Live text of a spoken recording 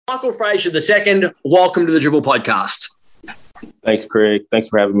Michael Frazier II, welcome to the Dribble podcast. Thanks, Craig. Thanks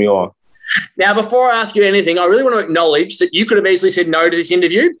for having me on. Now, before I ask you anything, I really want to acknowledge that you could have easily said no to this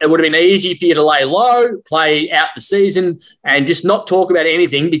interview. It would have been easy for you to lay low, play out the season, and just not talk about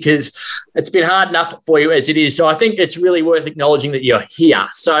anything because it's been hard enough for you as it is. So I think it's really worth acknowledging that you're here.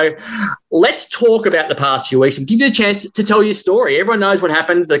 So let's talk about the past few weeks and give you a chance to tell your story. Everyone knows what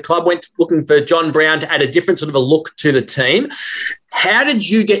happened. The club went looking for John Brown to add a different sort of a look to the team. How did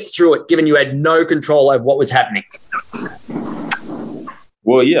you get through it, given you had no control over what was happening?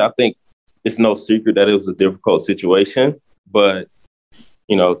 Well, yeah, I think it's no secret that it was a difficult situation. But,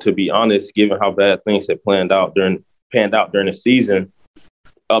 you know, to be honest, given how bad things had panned out during the season,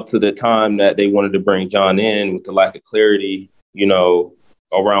 up to the time that they wanted to bring John in with the lack of clarity, you know,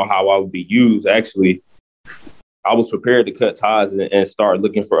 around how I would be used, actually, I was prepared to cut ties and start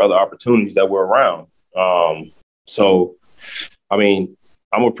looking for other opportunities that were around. So, I mean,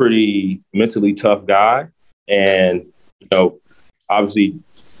 I'm a pretty mentally tough guy. And, you know, obviously,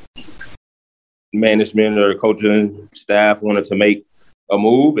 management or the coaching staff wanted to make a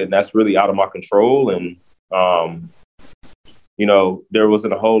move, and that's really out of my control. And, you know, there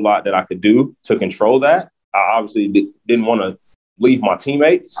wasn't a whole lot that I could do to control that. I obviously didn't want to leave my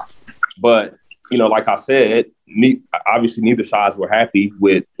teammates, but, you know, like I said, obviously neither sides were happy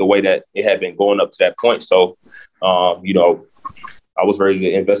with the way that it had been going up to that point. So, you know, I was ready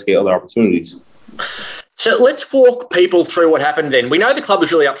to investigate other opportunities. So let's walk people through what happened then. We know the club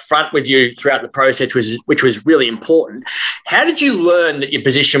was really upfront with you throughout the process, which was really important. How did you learn that your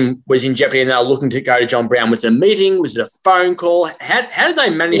position was in jeopardy and they were looking to go to John Brown? Was it a meeting? Was it a phone call? How did they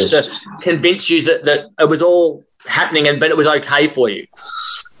manage to convince you that it was all happening but it was okay for you?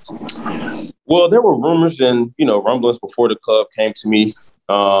 Well, there were rumors and, you know, rumblings before the club came to me.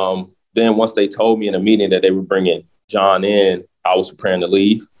 Then once they told me in a meeting that they were bringing John in, I was preparing to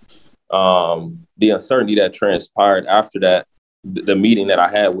leave. The uncertainty that transpired after that, the meeting that I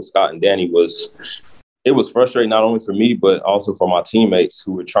had with Scott and Danny was frustrating not only for me, but also for my teammates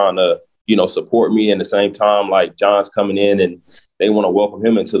who were trying to, you know, support me. And at the same time, like, John's coming in and they want to welcome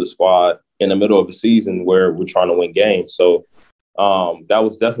him into the squad in the middle of a season where we're trying to win games. So that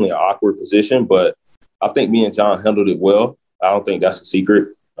was definitely an awkward position, but I think me and John handled it well. I don't think that's a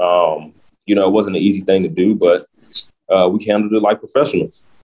secret. You know, it wasn't an easy thing to do, but we handled it like professionals.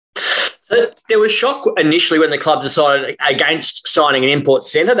 There was shock initially when the club decided against signing an import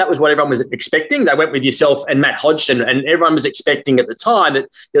centre. That was what everyone was expecting. They went with yourself and Matt Hodgson, and everyone was expecting at the time that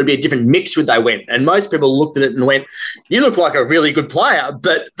there would be a different mix when they went. And most people looked at it and went, you look like a really good player,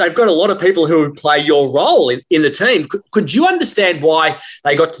 but they've got a lot of people who would play your role in the team. Could you understand why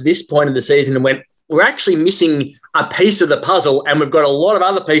they got to this point of the season and went, we're actually missing a piece of the puzzle and we've got a lot of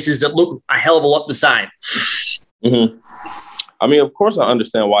other pieces that look a hell of a lot the same? Mm-hmm. I mean, of course, I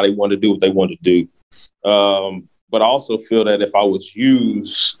understand why they want to do what they want to do. But I also feel that if I was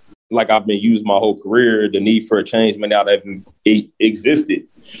used like I've been used my whole career, the need for a change may not have existed.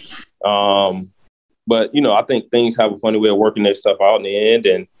 But, you know, I think things have a funny way of working their stuff out in the end.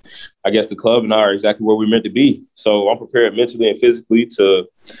 And I guess the club and I are exactly where we're meant to be. So I'm prepared mentally and physically to,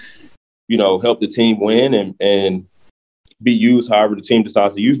 you know, help the team win and be used however the team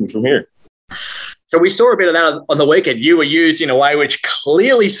decides to use me from here. So we saw a bit of that on the weekend. You were used in a way which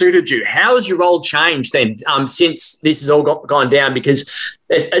clearly suited you. How has your role changed then since this has all gone down? Because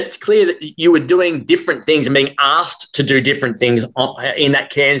it's clear that you were doing different things and being asked to do different things in that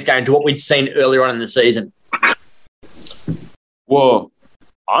Cairns game to what we'd seen earlier on in the season. Well,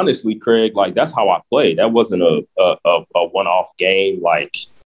 honestly, Craig, like, that's how I played. That wasn't a one-off game. Like,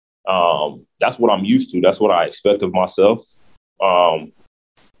 that's what I'm used to. That's what I expect of myself. I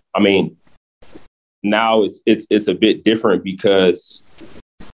mean, now it's a bit different because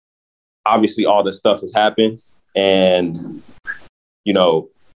obviously all this stuff has happened. And, you know,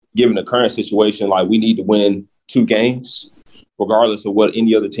 given the current situation, like, we need to win 2 games, regardless of what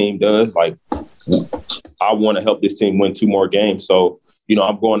any other team does. Like, I want to help this team win 2 more games. So, you know,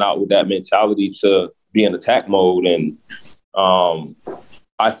 I'm going out with that mentality to be in attack mode. And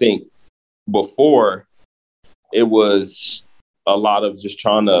I think before it was a lot of just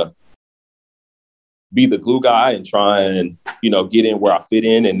trying to be the glue guy and try and, you know, get in where I fit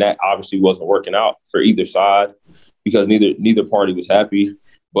in. And that obviously wasn't working out for either side because neither party was happy.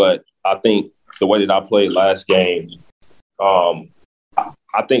 But I think the way that I played last game, I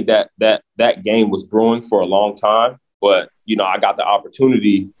think that game was brewing for a long time. But, you know, I got the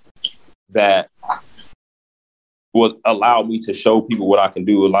opportunity that would allow me to show people what I can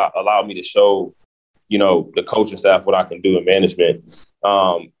do, allow me to show, you know, the coaching staff what I can do in management.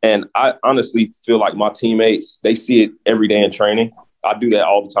 And I honestly feel like my teammates, they see it every day in training. I do that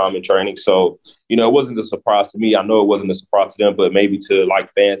all the time in training. So, it wasn't a surprise to me. I know it wasn't a surprise to them, but maybe to like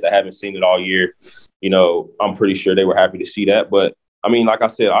fans that haven't seen it all year, I'm pretty sure they were happy to see that. But I mean, like I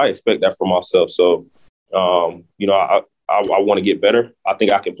said, I expect that for myself. So, I want to get better. I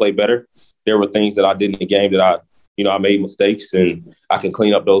think I can play better. There were things that I did in the game that I made mistakes, and I can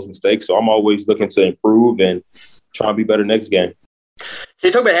clean up those mistakes. So I'm always looking to improve and try and be better next game. So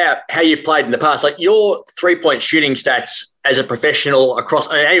you talk about how you've played in the past, like your 3-point shooting stats as a professional across,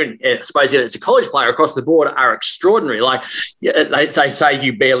 even I suppose as a college player across the board are extraordinary. Like they say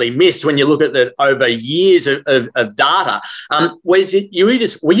you barely miss when you look at the over years of data. Were you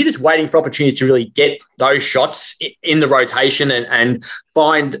just waiting for opportunities to really get those shots in the rotation and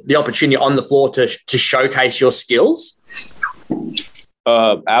find the opportunity on the floor to showcase your skills?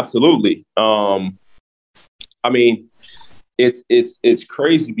 Absolutely. I mean, it's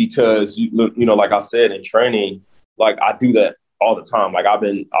crazy because like I said in training, like I do that all the time. Like I've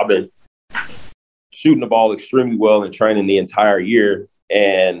been shooting the ball extremely well in training the entire year,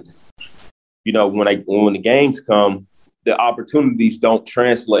 and when the games come, the opportunities don't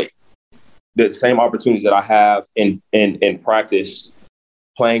translate. The same opportunities that I have in practice,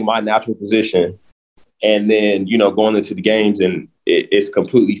 playing my natural position, and then going into the games and it's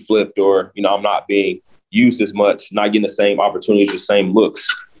completely flipped, or I'm not being used as much, not getting the same opportunities, the same looks.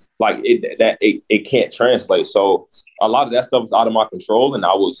 Like it can't translate. So a lot of that stuff was out of my control, and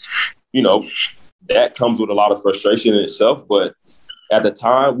I was, that comes with a lot of frustration in itself. But at the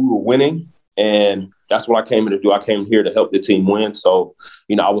time, we were winning, and that's what I came in to do. I came here to help the team win. So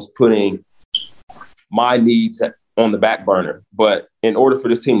I was putting my needs on the back burner. But in order for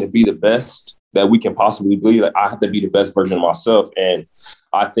this team to be the best that we can possibly be, like, I have to be the best version of myself. And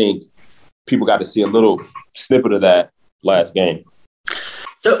I think people got to see a little snippet of that last game.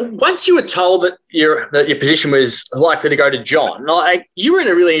 So once you were told that your position was likely to go to John, like, you were in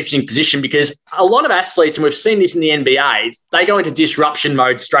a really interesting position because a lot of athletes, and we've seen this in the NBA, they go into disruption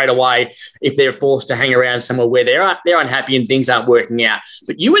mode straight away if they're forced to hang around somewhere where they're unhappy and things aren't working out.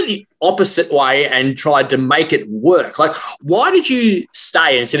 But you went the opposite way and tried to make it work. Like, why did you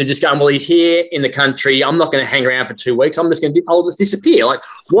stay instead of just going, well, he's here in the country, I'm not going to hang around for 2 weeks, I'll just disappear? Like,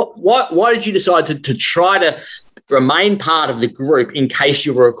 why did you decide to try to remain part of the group in case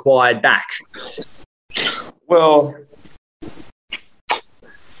you were required back? Well,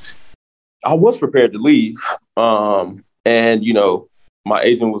 I was prepared to leave. And, my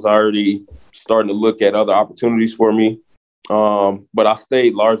agent was already starting to look at other opportunities for me. But I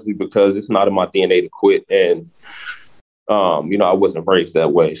stayed largely because it's not in my DNA to quit. And, I wasn't raised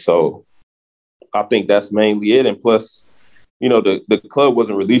that way. So I think that's mainly it. And plus, the club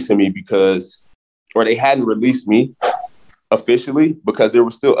wasn't releasing me or they hadn't released me officially because there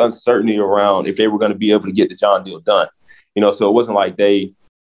was still uncertainty around if they were going to be able to get the John deal done. So it wasn't like they,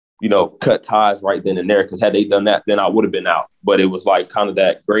 cut ties right then and there, because had they done that, then I would have been out. But it was like kind of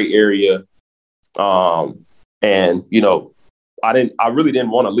that gray area. And, I really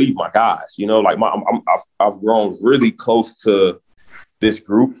didn't want to leave my guys, like I've grown really close to this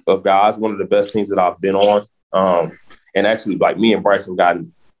group of guys, one of the best teams that I've been on. And actually, like, me and Bryce have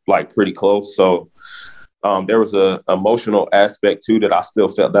gotten like pretty close. So there was a emotional aspect too that I still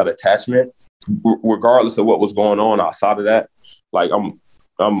felt that attachment, regardless of what was going on outside of that. Like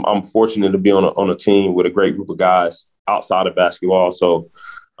I'm fortunate to be on a team with a great group of guys outside of basketball. So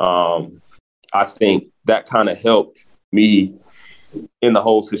I think that kind of helped me in the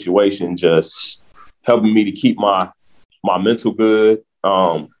whole situation, just helping me to keep my mental good,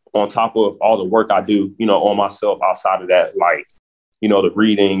 on top of all the work I do, on myself outside of that, like, the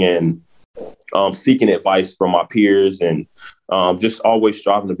reading and seeking advice from my peers, and just always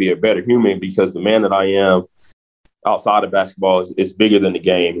striving to be a better human, because the man that I am outside of basketball is bigger than the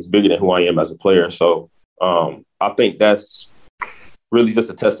game. It's bigger than who I am as a player. So I think that's really just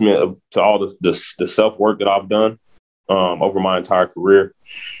a testament to all the self-work that I've done over my entire career,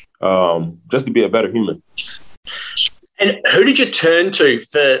 just to be a better human. And who did you turn to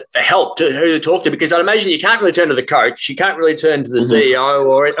for help, who to talk to? Because I'd imagine you can't really turn to the coach. You can't really turn to the CEO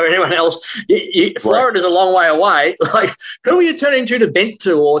or anyone else. Florida's a long way away. Like, who are you turning to vent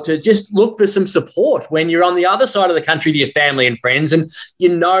to, or to just look for some support when you're on the other side of the country to your family and friends, and you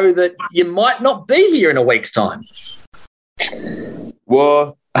know that you might not be here in a week's time?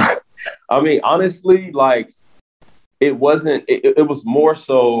 Well, I mean, honestly, like, it wasn't – it was more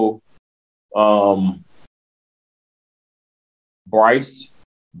so Bryce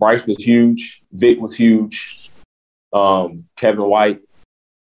was huge. Vic was huge. Kevin White,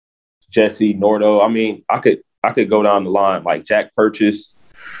 Jesse, Nordo. I mean, I could go down the line, like Jack Purchase,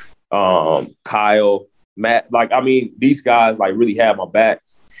 Kyle, Matt, like, I mean, these guys like really had my back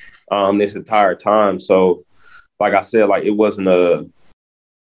this entire time. So, like I said, like it wasn't a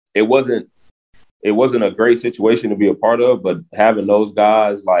great situation to be a part of, but having those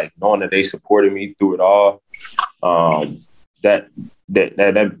guys, like knowing that they supported me through it all, that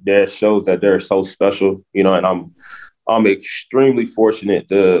shows that they're so special, you know. And I'm extremely fortunate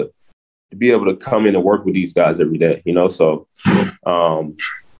to be able to come in and work with these guys every day, you know. So,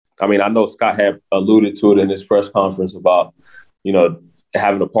 I mean, I know Scott had alluded to it in his press conference about, you know,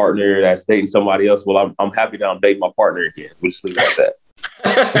 having a partner that's dating somebody else. Well, I'm happy that I'm dating my partner again. We'll just leave it at that.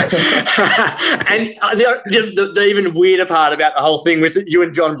 And the even weirder part about the whole thing was that you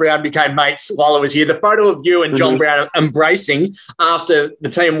and John Brown became mates while I was here. The photo of you and John Brown embracing after the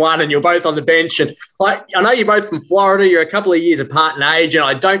team won, and you're both on the bench. And like, I know you're both from Florida. You're a couple of years apart in age, and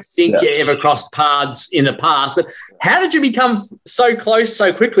I don't think you ever crossed paths in the past. But how did you become so close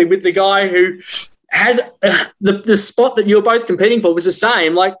so quickly with the guy who had the spot that you were both competing for was the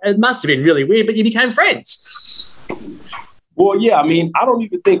same? Like, it must have been really weird, but you became friends. Well, yeah, I mean, I don't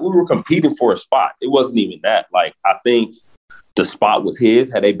even think we were competing for a spot. It wasn't even that. Like, I think the spot was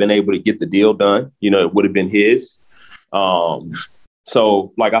his. Had they been able to get the deal done, you know, it would have been his.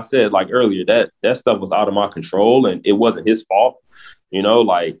 So, like I said, like earlier, that stuff was out of my control, and it wasn't his fault. You know,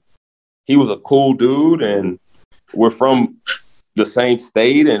 like, he was a cool dude, and we're from the same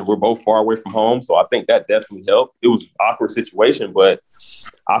state, and we're both far away from home. So I think that definitely helped. It was an awkward situation, but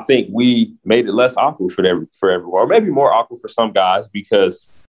I think we made it less awkward for everyone, or maybe more awkward for some guys, because,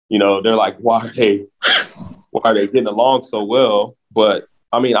 you know, they're like, why are they getting along so well? But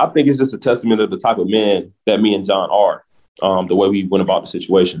I mean, I think it's just a testament of the type of men that me and John are, the way we went about the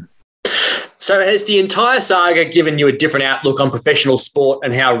situation. So has the entire saga given you a different outlook on professional sport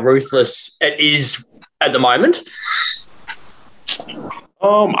and how ruthless it is at the moment?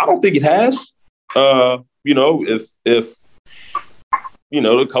 I don't think it has. You know, if you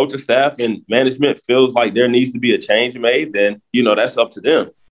know, the coaching staff and management feels like there needs to be a change made, then, you know, that's up to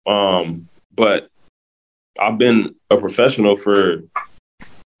them. But I've been a professional for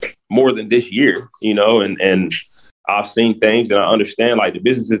more than this year, you know, and I've seen things, and I understand, like, the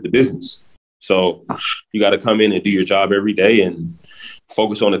business is the business. So you got to come in and do your job every day and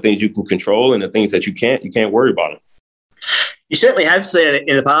focus on the things you can control, and the things that you can't worry about it. You certainly have seen it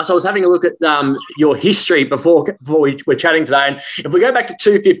in the past. I was having a look at your history before we were chatting today. And if we go back to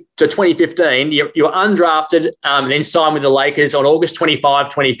 2015, you were undrafted and then signed with the Lakers on August 25,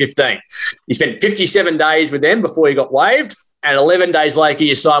 2015. You spent 57 days with them before you got waived. And 11 days later,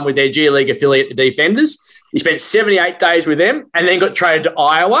 you signed with their G League affiliate, the Defenders. You spent 78 days with them and then got traded to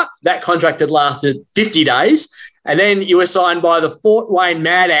Iowa. That contract had lasted 50 days. And then you were signed by the Fort Wayne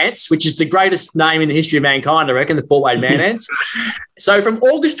Mad Ants, which is the greatest name in the history of mankind, I reckon, the Fort Wayne Mad Ants. So from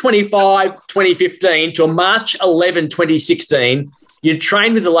August 25, 2015 to March 11, 2016, you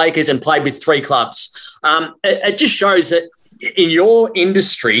trained with the Lakers and played with 3 clubs. It just shows that in your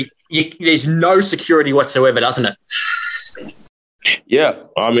industry, there's no security whatsoever, doesn't it? Yeah,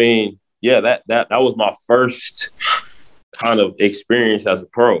 I mean, yeah, that was my first kind of experience as a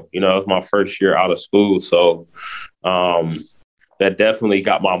pro. You know, it was my first year out of school. So that definitely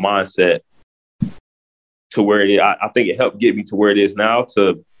got my mindset to where I think it helped get me to where it is now,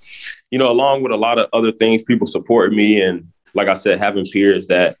 to, you know, along with a lot of other things, people support me. And like I said, having peers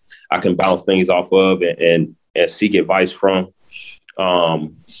that I can bounce things off of and seek advice from.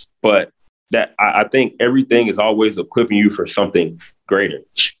 But that I think everything is always equipping you for something greater.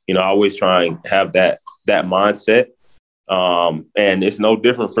 You know, I always try and have that mindset. And it's no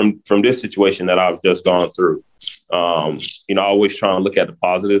different from this situation that I've just gone through. You know, I always try and look at the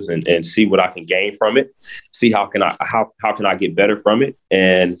positives and see what I can gain from it, see how can I get better from it,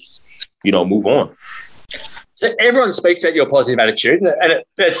 and, you know, move on. So everyone speaks about your positive attitude, and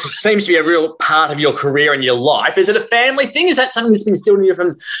it seems to be a real part of your career and your life. Is it a family thing? Is that something that's been instilled in you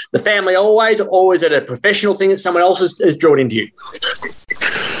from the family always, or is it a professional thing that someone else has drawn into you?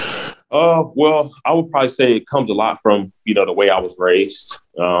 Well, I would probably say it comes a lot from, you know, the way I was raised,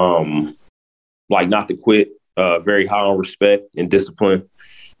 like not to quit, very high on respect and discipline,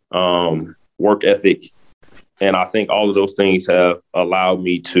 work ethic. And I think all of those things have allowed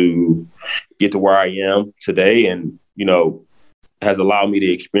me to get to where I am today, and, you know, has allowed me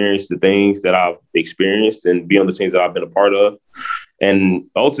to experience the things that I've experienced and be on the teams that I've been a part of. And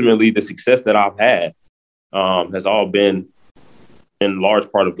ultimately, the success that I've had has all been in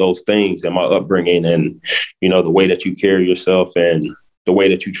large part of those things and my upbringing, and, you know, the way that you carry yourself and the way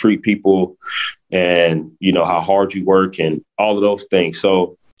that you treat people, and, you know, how hard you work and all of those things.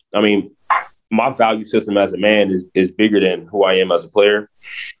 So, I mean, my value system as a man is bigger than who I am as a player.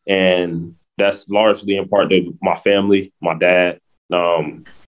 And that's largely in part to my family, my dad.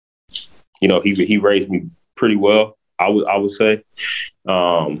 He raised me pretty well, I would say.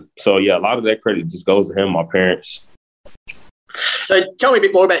 So yeah, a lot of that credit just goes to him, my parents. So tell me a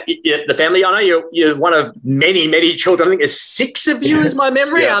bit more about the family. I know you're one of many, many children. I think there's 6 of you, is my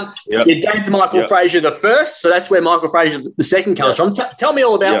memory. Your dad's Michael Frazier the first, so that's where Michael Frazier the second comes from. Tell me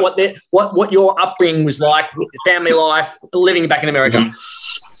all about what your upbringing was like, family life, living back in America.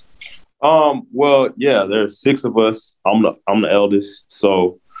 There's 6 of us. I'm the eldest,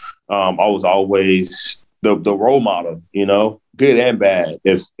 so I was always the role model, good and bad.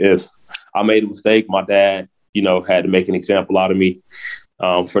 If I made a mistake, my dad, had to make an example out of me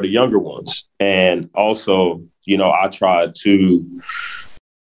for the younger ones. And also, I tried to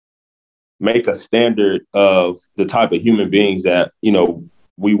make a standard of the type of human beings that,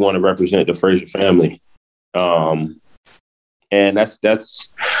 we want to represent the Frazier family. And that's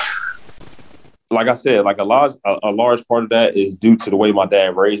like I said, like a large part of that is due to the way my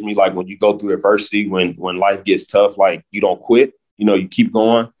dad raised me. Like when you go through adversity, when life gets tough, like you don't quit, you keep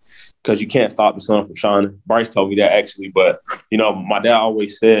going. Because you can't stop the sun from shining. Bryce told me that actually, but my dad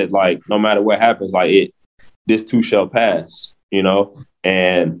always said, like, no matter what happens, like this too shall pass,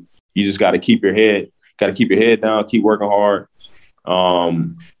 and you just got to keep your head down, keep working hard.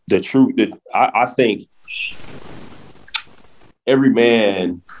 The truth that I think every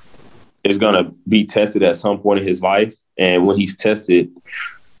man is gonna be tested at some point in his life, and when he's tested,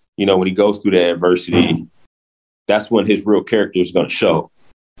 when he goes through that adversity, that's when his real character is gonna show.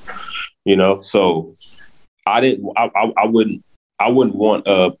 So I wouldn't want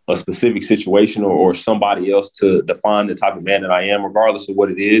a specific situation or somebody else to define the type of man that I am, regardless of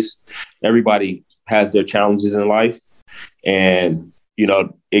what it is. Everybody has their challenges in life, and,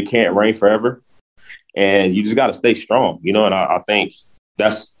 it can't rain forever, and you just got to stay strong, and I think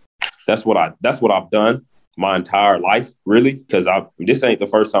that's what I've done my entire life, really, because this ain't the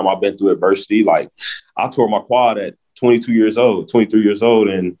first time I've been through adversity. Like I tore my quad at 23 years old,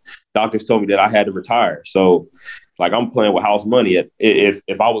 and doctors told me that I had to retire. So like I'm playing with house money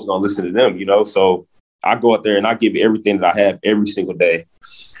if I was going to listen to them, so I go out there and I give everything that I have every single day.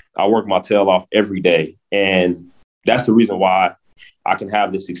 I work my tail off every day. And that's the reason why I can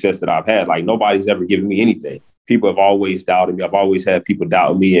have the success that I've had. Like nobody's ever given me anything. People have always doubted me. I've always had people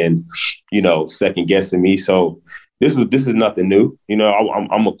doubt me and, second guessing me. So this is nothing new.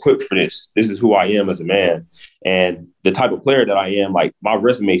 I'm equipped for this. This is who I am as a man. And the type of player that I am, like my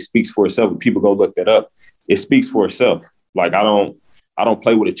resume speaks for itself. When people go look that up, it speaks for itself. Like I don't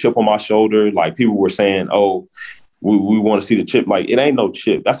play with a chip on my shoulder. Like people were saying, oh, we want to see the chip. Like it ain't no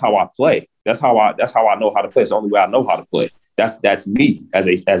chip. That's how I play. That's how I know how to play. It's the only way I know how to play. That's me as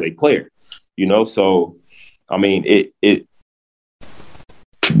a player. So I mean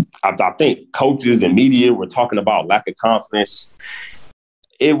I think coaches and media were talking about lack of confidence.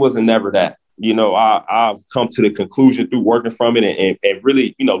 It wasn't never that. I've come to the conclusion through working from it and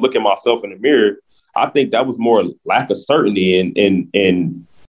really, looking myself in the mirror. I think that was more lack of certainty in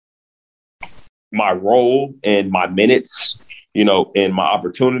my role and my minutes, and my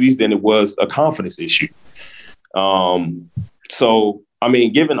opportunities than it was a confidence issue. So, I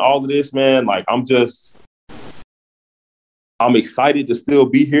mean, given all of this, man, like I'm excited to still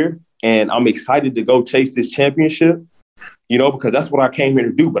be here, and I'm excited to go chase this championship, because that's what I came here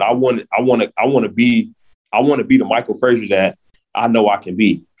to do. But I want to be the Michael Frazier that I know I can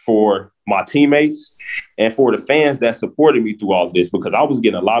be for my teammates and for the fans that supported me through all of this, because I was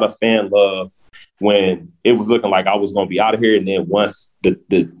getting a lot of fan love when it was looking like I was going to be out of here. And then once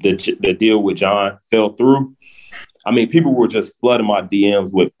the deal with John fell through, I mean, people were just flooding my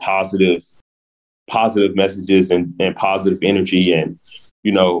DMs with positive messages and positive energy. And,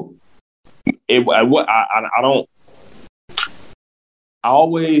 I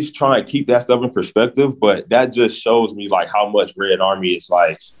always try and keep that stuff in perspective, but that just shows me like how much Red Army is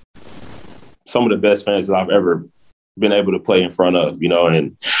like some of the best fans that I've ever been able to play in front of,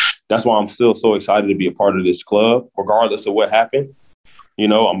 and that's why I'm still so excited to be a part of this club, regardless of what happened.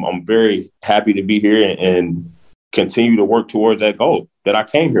 I'm very happy to be here and continue to work towards that goal that I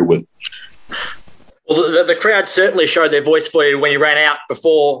came here with. Well, the crowd certainly showed their voice for you when you ran out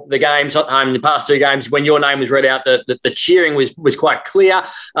before the games, the past 2 games. When your name was read out, the cheering was quite clear.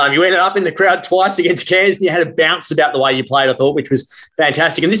 You ended up in the crowd twice against Cairns, and you had a bounce about the way you played, I thought, which was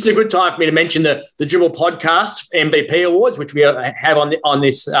fantastic. And this is a good time for me to mention the Dribble podcast MVP awards, which we have on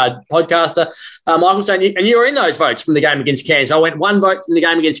this podcast. Michael, and you were in those votes from the game against Cairns. I went 1 vote from the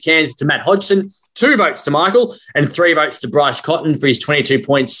game against Cairns to Matt Hodgson, 2 votes to Michael, and 3 votes to Bryce Cotton for his 22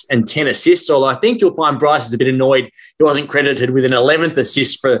 points and 10 assists. Although I think you'll find Bryce is a bit annoyed he wasn't credited with an 11th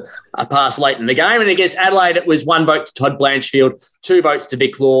assist for a pass late in the game. And against Adelaide, it was 1 vote to Todd Blanchfield, 2 votes to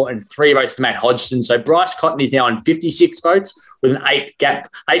Vic Law, and 3 votes to Matt Hodgson. So Bryce Cotton is now on 56 votes with an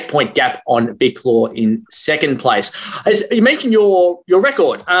 8-point gap on Vic Law in second place. As you mentioned your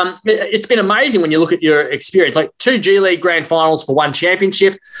record. It's been amazing when you look at your experience, like 2 G League grand finals for 1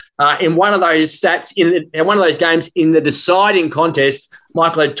 championship. In one of those stats, in one of those games in the deciding contest,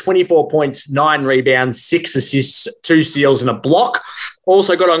 Michael had 24 points, 9 rebounds, 6 assists, 2 steals and a block.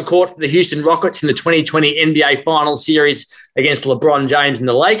 Also got on court for the Houston Rockets in the 2020 NBA Finals Series against LeBron James and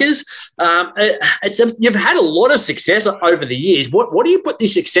the Lakers. You've had a lot of success over the years. What do you put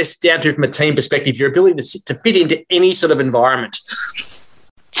this success down to from a team perspective, your ability to fit into any sort of environment?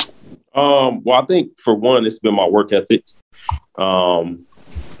 Well, I think, for one, it's been my work ethic, my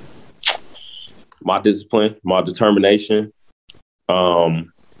discipline, my determination,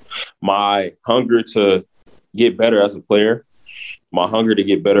 my hunger to get better as a player, my hunger to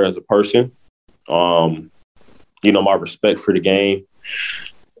get better as a person, my respect for the game,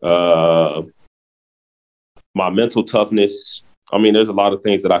 my mental toughness. I mean, there's a lot of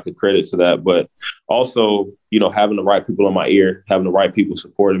things that I could credit to that, but also, having the right people in my ear, having the right people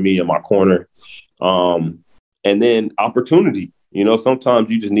supporting me in my corner, and then opportunity.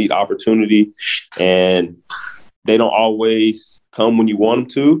 Sometimes you just need opportunity, and they don't always come when you want them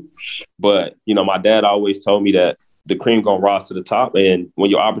to. But, my dad always told me that the cream gonna rise to the top, and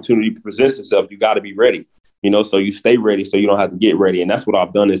when your opportunity presents itself, you got to be ready. So you stay ready so you don't have to get ready. And that's what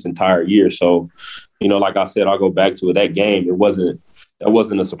I've done this entire year. So, like I said, I'll go back to it. That game, that wasn't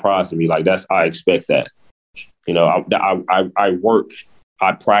a surprise to me. Like, I expect that. I work,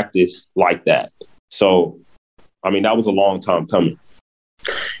 I practice like that. So, that was a long time coming.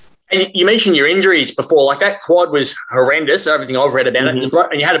 And you mentioned your injuries before. Like, that quad was horrendous, everything I've read about it. And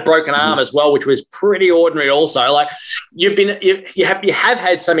you had a broken arm as well, which was pretty ordinary also. Like, you have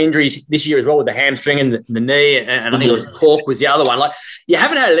had some injuries this year as well, with the hamstring and the knee, and I think it was Cork was the other one. Like, you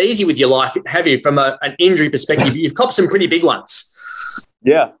haven't had it easy with your life, have you, from an injury perspective? You've copped some pretty big ones.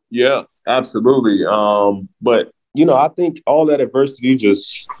 Yeah, absolutely. But, I think all that adversity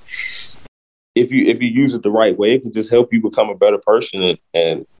just, if you use it the right way, it can just help you become a better person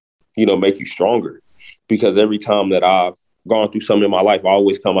and make you stronger. Because every time that I've gone through something in my life, I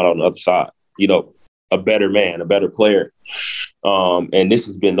always come out on the other side, a better man, a better player. And this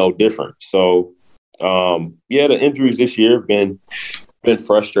has been no different. So, the injuries this year have been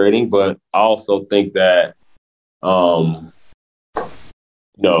frustrating, but I also think that,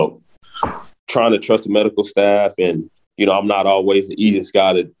 trying to trust the medical staff, and, I'm not always the easiest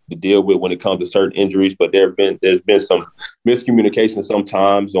guy to deal with when it comes to certain injuries, but there's been some miscommunication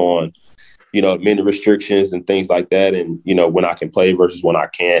sometimes on, many restrictions and things like that. And, when I can play versus when I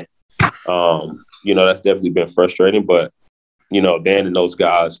can't, that's definitely been frustrating, but, Dan and those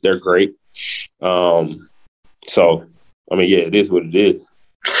guys, they're great. So, it is what it is.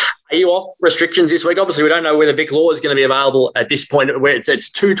 Are you off restrictions this week? Obviously, we don't know whether Vic Law is going to be available at this point, where it's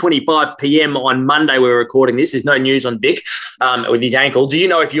 2:25 p.m. on Monday. We're recording this. There's no news on Vic with his ankle. Do you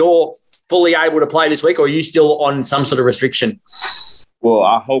know if you're fully able to play this week, or are you still on some sort of restriction? Well,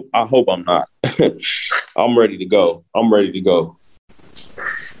 I hope I'm not. I'm ready to go.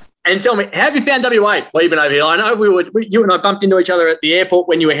 And tell me, how have you found WA while you've been over here? I know you and I bumped into each other at the airport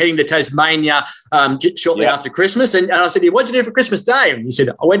when you were heading to Tasmania shortly after Christmas. And I said, what did you do for Christmas Day? And you said,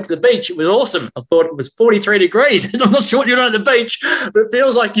 I went to the beach. It was awesome. I thought it was 43 degrees. I'm not sure what you're doing at the beach, but it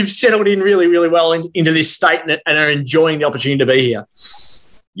feels like you've settled in really, really well into this state and are enjoying the opportunity to be here.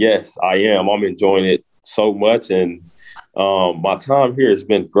 Yes, I am. I'm enjoying it so much. And my time here has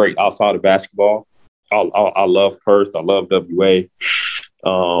been great outside of basketball. I love Perth. I love WA.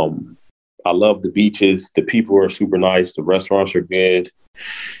 I love the beaches. The people are super nice. The restaurants are good.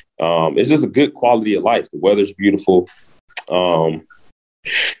 It's just a good quality of life. The weather's beautiful. Like,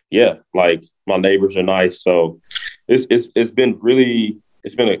 my neighbors are nice. So it's been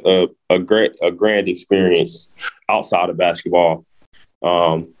a grand experience outside of basketball.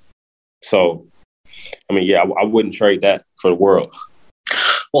 I wouldn't trade that for the world.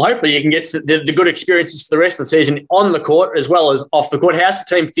 Well, hopefully you can get the good experiences for the rest of the season on the court as well as off the court. How's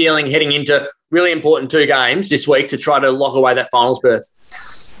the team feeling heading into really important 2 games this week to try to lock away that finals berth?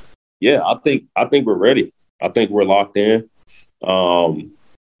 Yeah, I think we're ready. I think we're locked in. I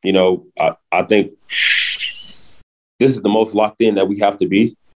think this is the most locked in that we have to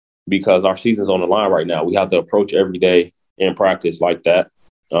be, because our season's on the line right now. We have to approach every day in practice like that,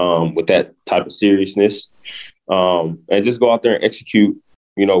 with that type of seriousness, and just go out there and execute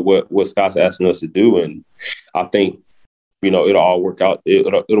what Scott's asking us to do. And I think, it'll all work out.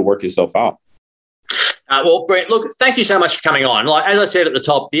 It'll work itself out. Well, Brent, look, thank you so much for coming on. Like, as I said at the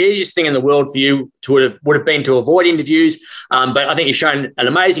top, the easiest thing in the world for you would have been to avoid interviews, but I think you've shown an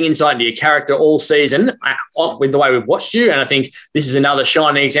amazing insight into your character all season with the way we've watched you, and I think this is another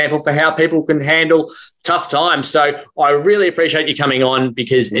shining example for how people can handle tough times. So I really appreciate you coming on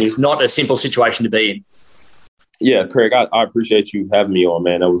because it's not a simple situation to be in. Yeah, Craig, I appreciate you having me on,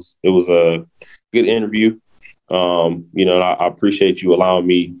 man. It was a good interview. I appreciate you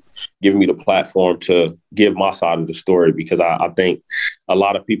giving me the platform to give my side of the story, because I think a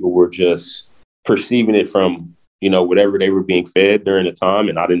lot of people were just perceiving it from, whatever they were being fed during the time.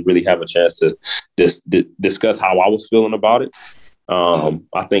 And I didn't really have a chance to discuss how I was feeling about it.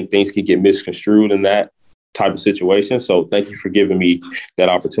 I think things could get misconstrued in that type of situation. So thank you for giving me that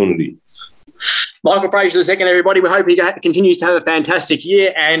opportunity. Michael Frazier II, everybody. We hope he continues to have a fantastic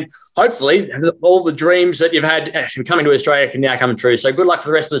year, and hopefully all the dreams that you've had coming to Australia can now come true. So good luck for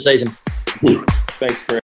the rest of the season. Thanks, Craig.